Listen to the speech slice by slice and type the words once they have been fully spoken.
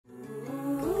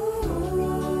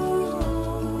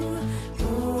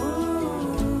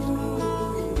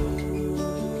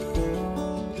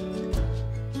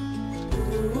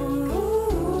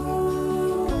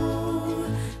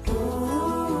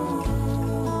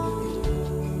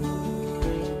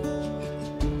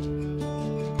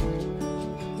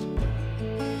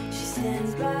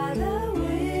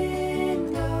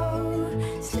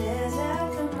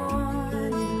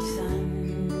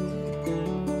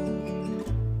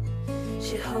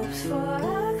She hopes for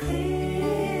a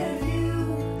clear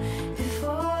view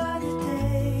before the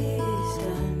day is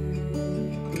done.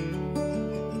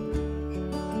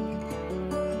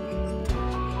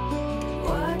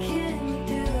 What can you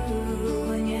do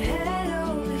when you're head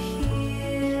over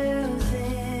heels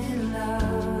in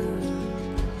love?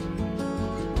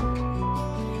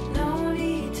 No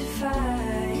need to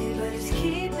fight, but it's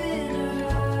keeping her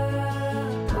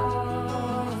up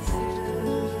all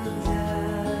through the night.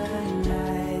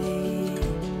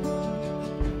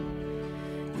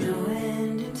 No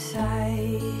end in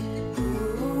sight.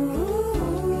 Ooh,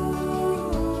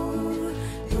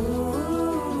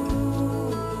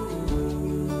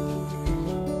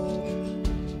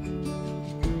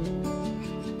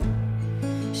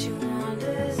 She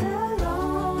wanders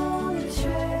along the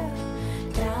trail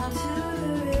down to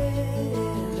the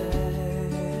river,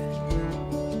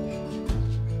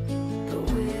 but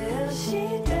will she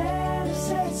dare to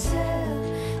set sail?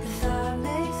 The thought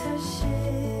makes her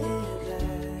shiver.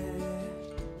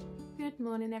 Good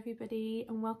morning everybody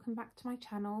and welcome back to my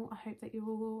channel. I hope that you're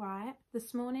all alright.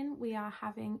 This morning we are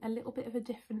having a little bit of a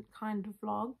different kind of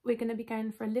vlog. We're going to be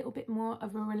going for a little bit more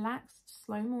of a relaxed,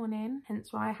 slow morning,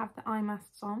 hence why I have the eye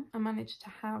masks on. I managed to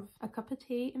have a cup of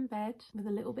tea in bed with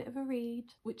a little bit of a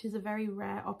read, which is a very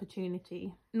rare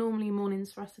opportunity. Normally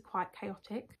mornings for us are quite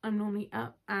chaotic. I'm normally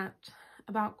up at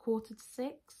about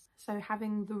 5:45. So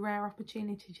having the rare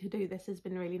opportunity to do this has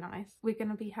been really nice. We're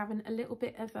going to be having a little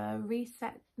bit of a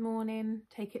reset morning,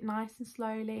 take it nice and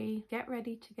slowly, get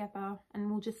ready together, and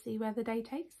we'll just see where the day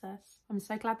takes us. I'm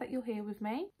so glad that you're here with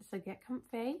me. So get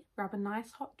comfy, grab a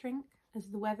nice hot drink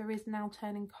as the weather is now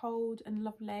turning cold and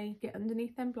lovely. Get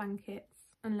underneath them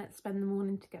blankets and let's spend the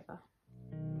morning together.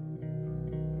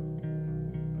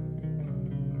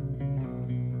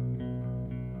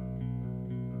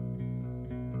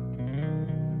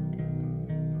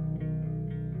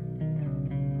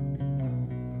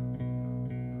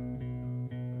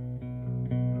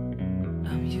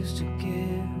 I'm used to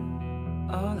give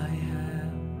all I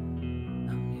have.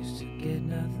 I'm used to get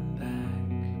nothing back.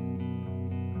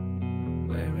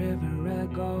 Wherever I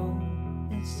go,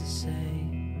 it's the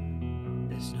same.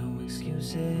 There's no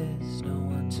excuses, no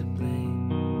one to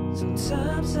blame.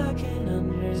 Sometimes I can't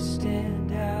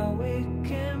understand how it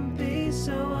can be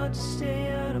so hard to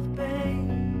stay out of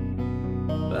pain.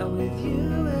 But with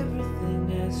you, everything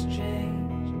has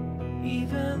changed.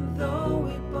 Even though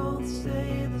we both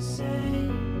stay the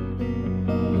same.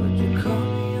 Would you call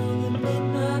me on the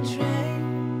midnight train?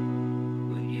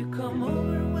 Would you come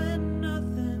over when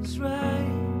nothing's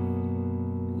right?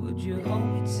 Would you hold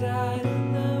me tight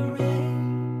in the rain?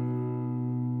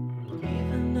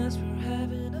 Even as we're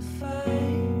having a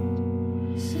fight.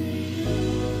 Say you,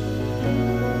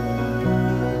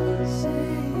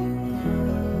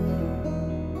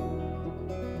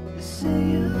 say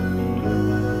you.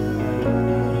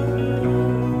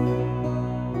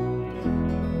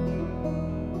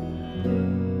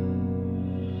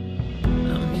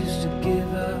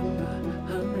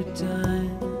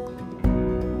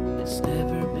 It's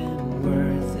never been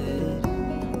worth it,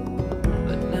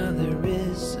 but now there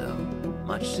is so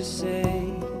much to say.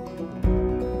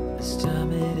 This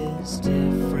time it is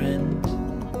different.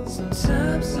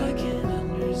 Sometimes I can't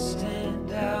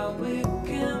understand how it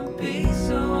can be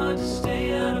so hard to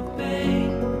stay out of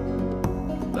pain.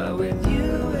 But with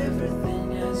you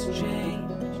everything has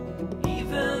changed,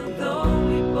 even though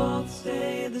we both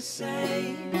stay the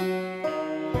same.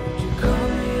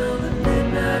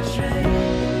 Train.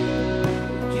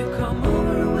 Would you come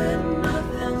over when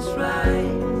nothing's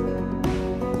right?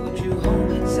 Would you hold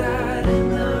me tight in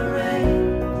the rain?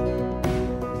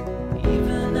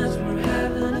 Even as we're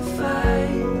having a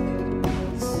fight.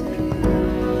 Say you,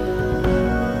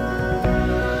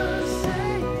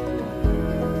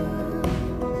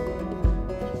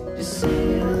 just say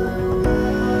you.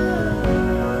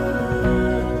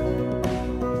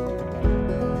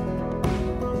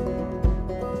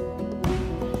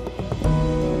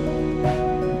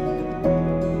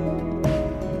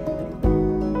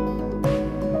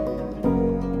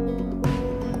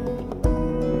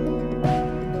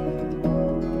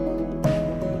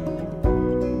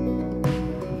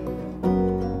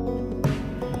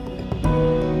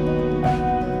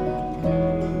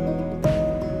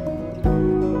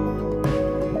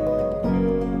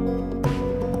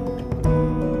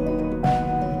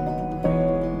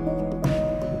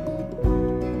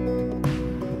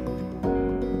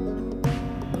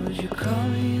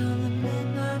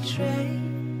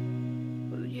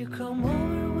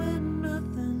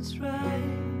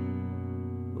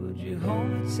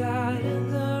 Tight in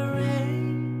the rain,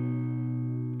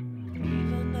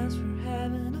 even as we're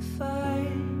having a fight.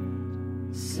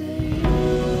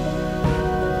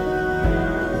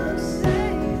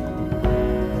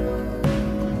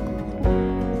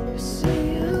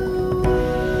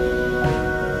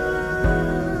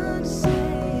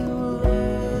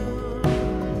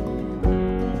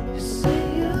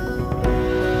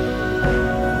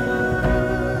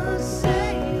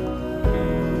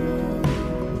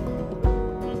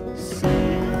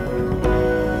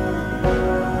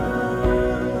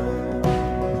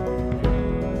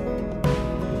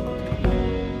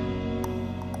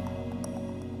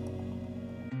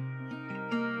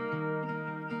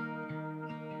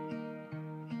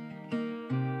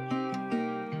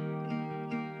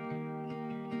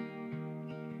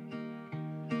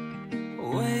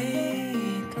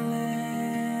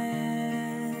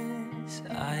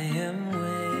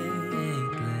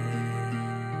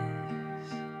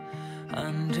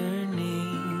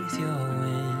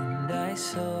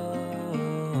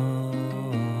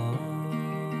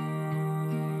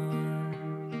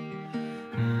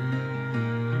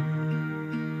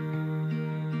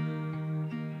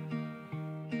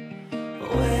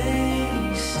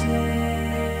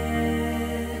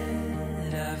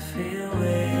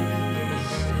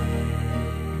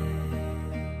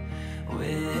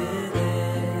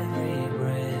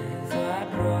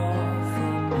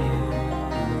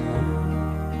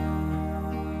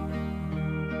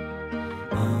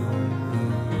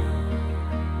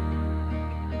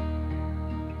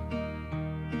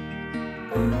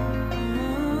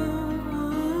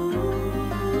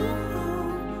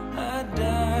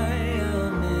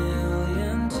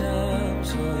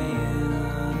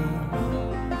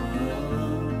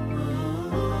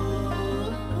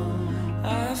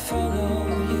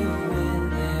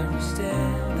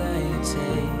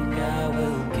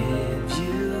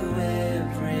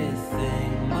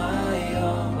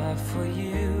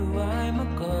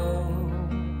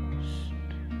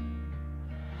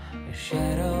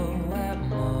 shadow at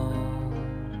most.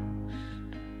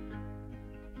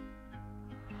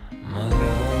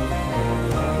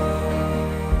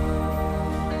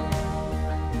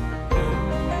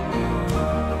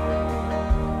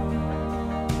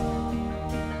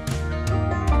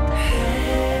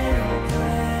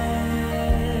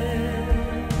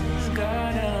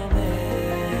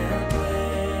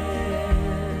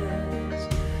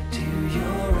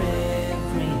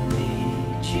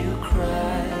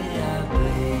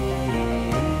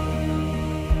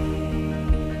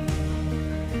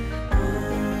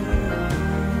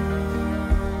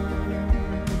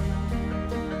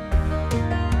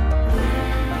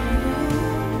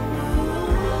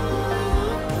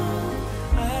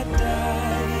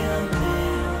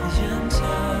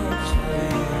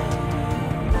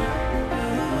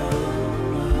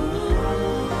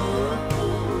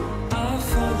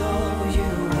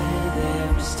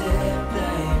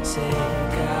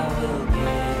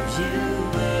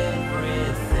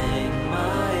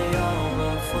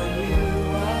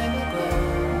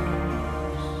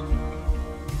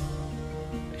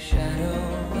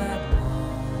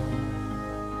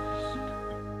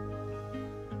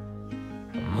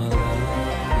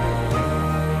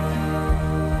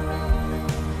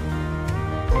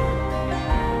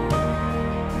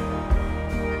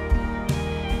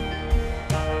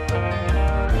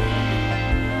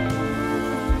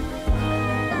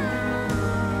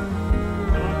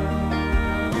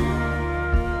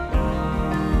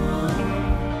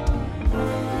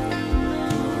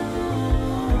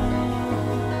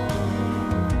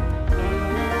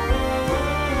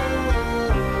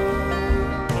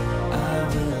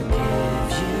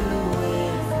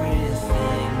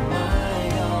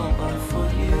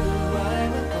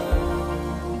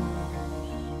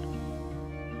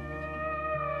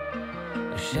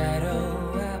 My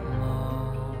shadow at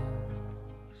most.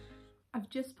 I've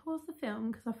just paused the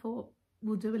film because I thought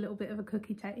we'll do a little bit of a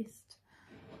cookie taste.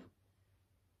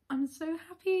 I'm so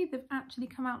happy they've actually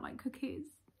come out like cookies.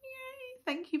 Yay!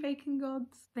 Thank you, bacon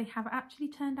gods. They have actually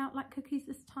turned out like cookies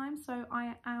this time, so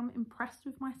I am impressed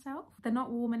with myself. They're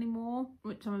not warm anymore,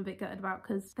 which I'm a bit gutted about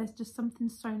because there's just something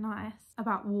so nice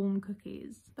about warm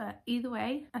cookies. But either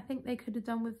way, I think they could have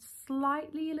done with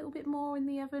slightly a little bit more in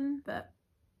the oven, but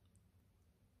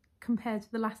compared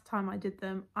to the last time I did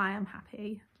them, I am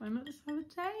happy. So let's have a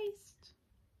taste.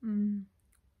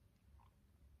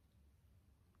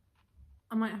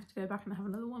 I might have to go back and have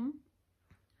another one.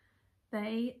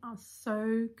 They are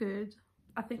so good.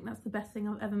 I think that's the best thing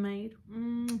I've ever made.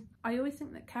 I always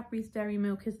think that Cadbury's Dairy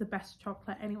Milk is the best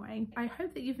chocolate anyway. I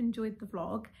hope that you've enjoyed the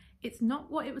vlog. It's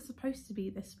not what it was supposed to be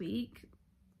this week.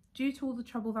 Due to all the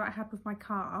trouble that I had with my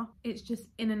car, it's just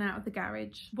in and out of the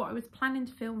garage. What I was planning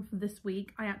to film for this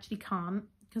week, I actually can't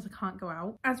because I can't go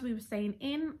out. As we were staying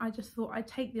in, I just thought I'd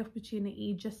take the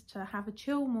opportunity just to have a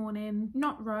chill morning,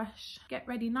 not rush, get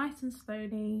ready nice and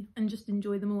slowly, and just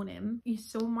enjoy the morning. You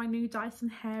saw my new Dyson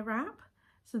hair wrap.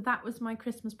 So that was my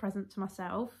Christmas present to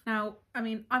myself. Now, I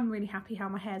mean, I'm really happy how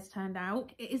my hair's turned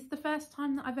out. It is the first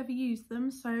time that I've ever used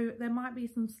them, so there might be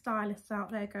some stylists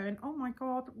out there going, oh my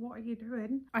God, what are you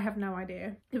doing? I have no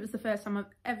idea. It was the first time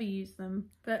I've ever used them.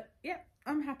 But yeah,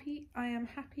 I'm happy. I am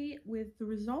happy with the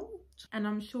result. And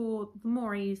I'm sure the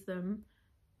more I use them,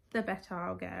 the better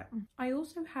I'll get. I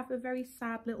also have a very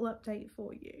sad little update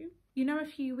for you. You know, a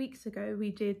few weeks ago,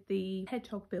 we did the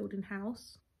hedgehog building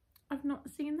house. I've not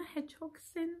seen the hedgehog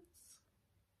since.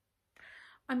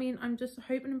 I mean, I'm just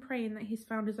hoping and praying that he's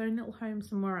found his own little home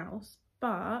somewhere else,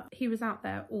 but he was out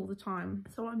there all the time.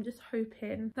 So I'm just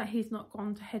hoping that he's not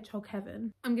gone to hedgehog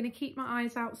heaven. I'm going to keep my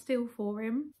eyes out still for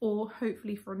him, or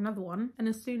hopefully for another one. And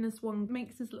as soon as one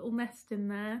makes his little nest in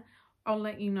there, I'll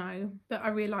let you know. But I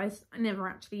realised I never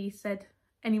actually said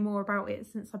any more about it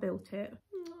since I built it.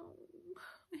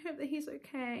 I hope that he's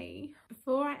okay.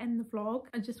 Before I end the vlog,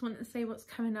 I just want to say what's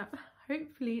coming up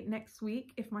hopefully next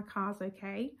week if my car's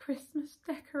okay. Christmas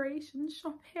decoration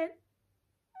shopping.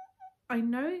 I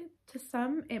know to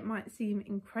some it might seem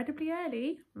incredibly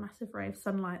early. Massive ray of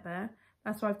sunlight there.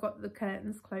 That's why I've got the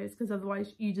curtains closed, because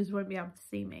otherwise you just won't be able to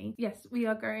see me. Yes, we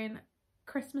are going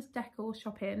Christmas decor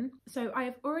shopping. So I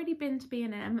have already been to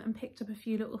B&M and picked up a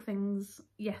few little things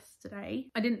yesterday.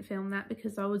 I didn't film that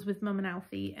because I was with Mum and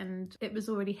Alfie and it was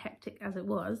already hectic as it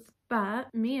was.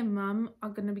 But me and Mum are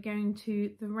going to be going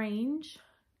to the Range,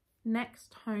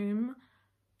 Next Home,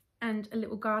 and a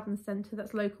little garden centre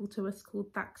that's local to us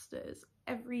called Thaxter's.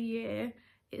 Every year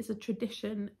it's a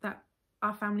tradition that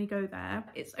our family go there.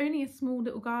 It's only a small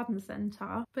little garden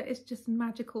centre, but it's just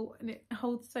magical and it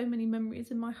holds so many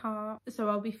memories in my heart. So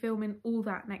I'll be filming all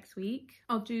that next week.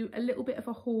 I'll do a little bit of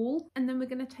a haul, and then we're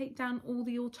going to take down all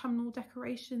the autumnal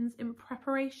decorations in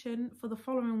preparation for the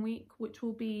following week, which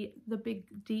will be the big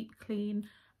deep clean.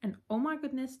 And oh my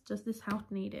goodness, does this house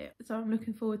need it. So I'm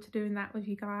looking forward to doing that with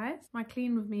you guys. My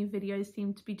clean with me videos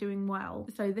seem to be doing well,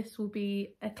 so this will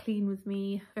be a clean with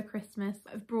me for Christmas.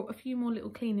 I've brought a few more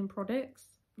little cleaning products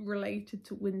related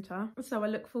to winter, so I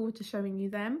look forward to showing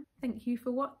you them. Thank you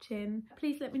for watching.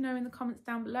 Please let me know in the comments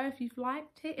down below if you've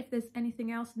liked it, if there's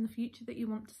anything else in the future that you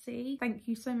want to see. Thank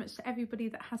you so much to everybody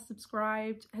that has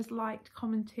subscribed, has liked,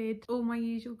 commented, all my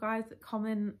usual guys that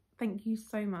comment. Thank you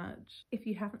so much. If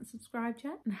you haven't subscribed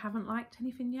yet and haven't liked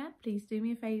anything yet, please do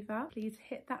me a favour. Please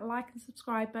hit that like and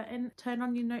subscribe button, turn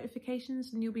on your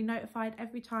notifications, and you'll be notified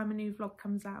every time a new vlog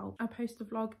comes out. I post a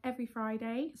vlog every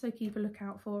Friday, so keep a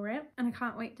lookout for it. And I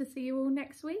can't wait to see you all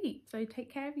next week. So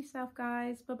take care of yourself,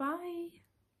 guys. Bye bye.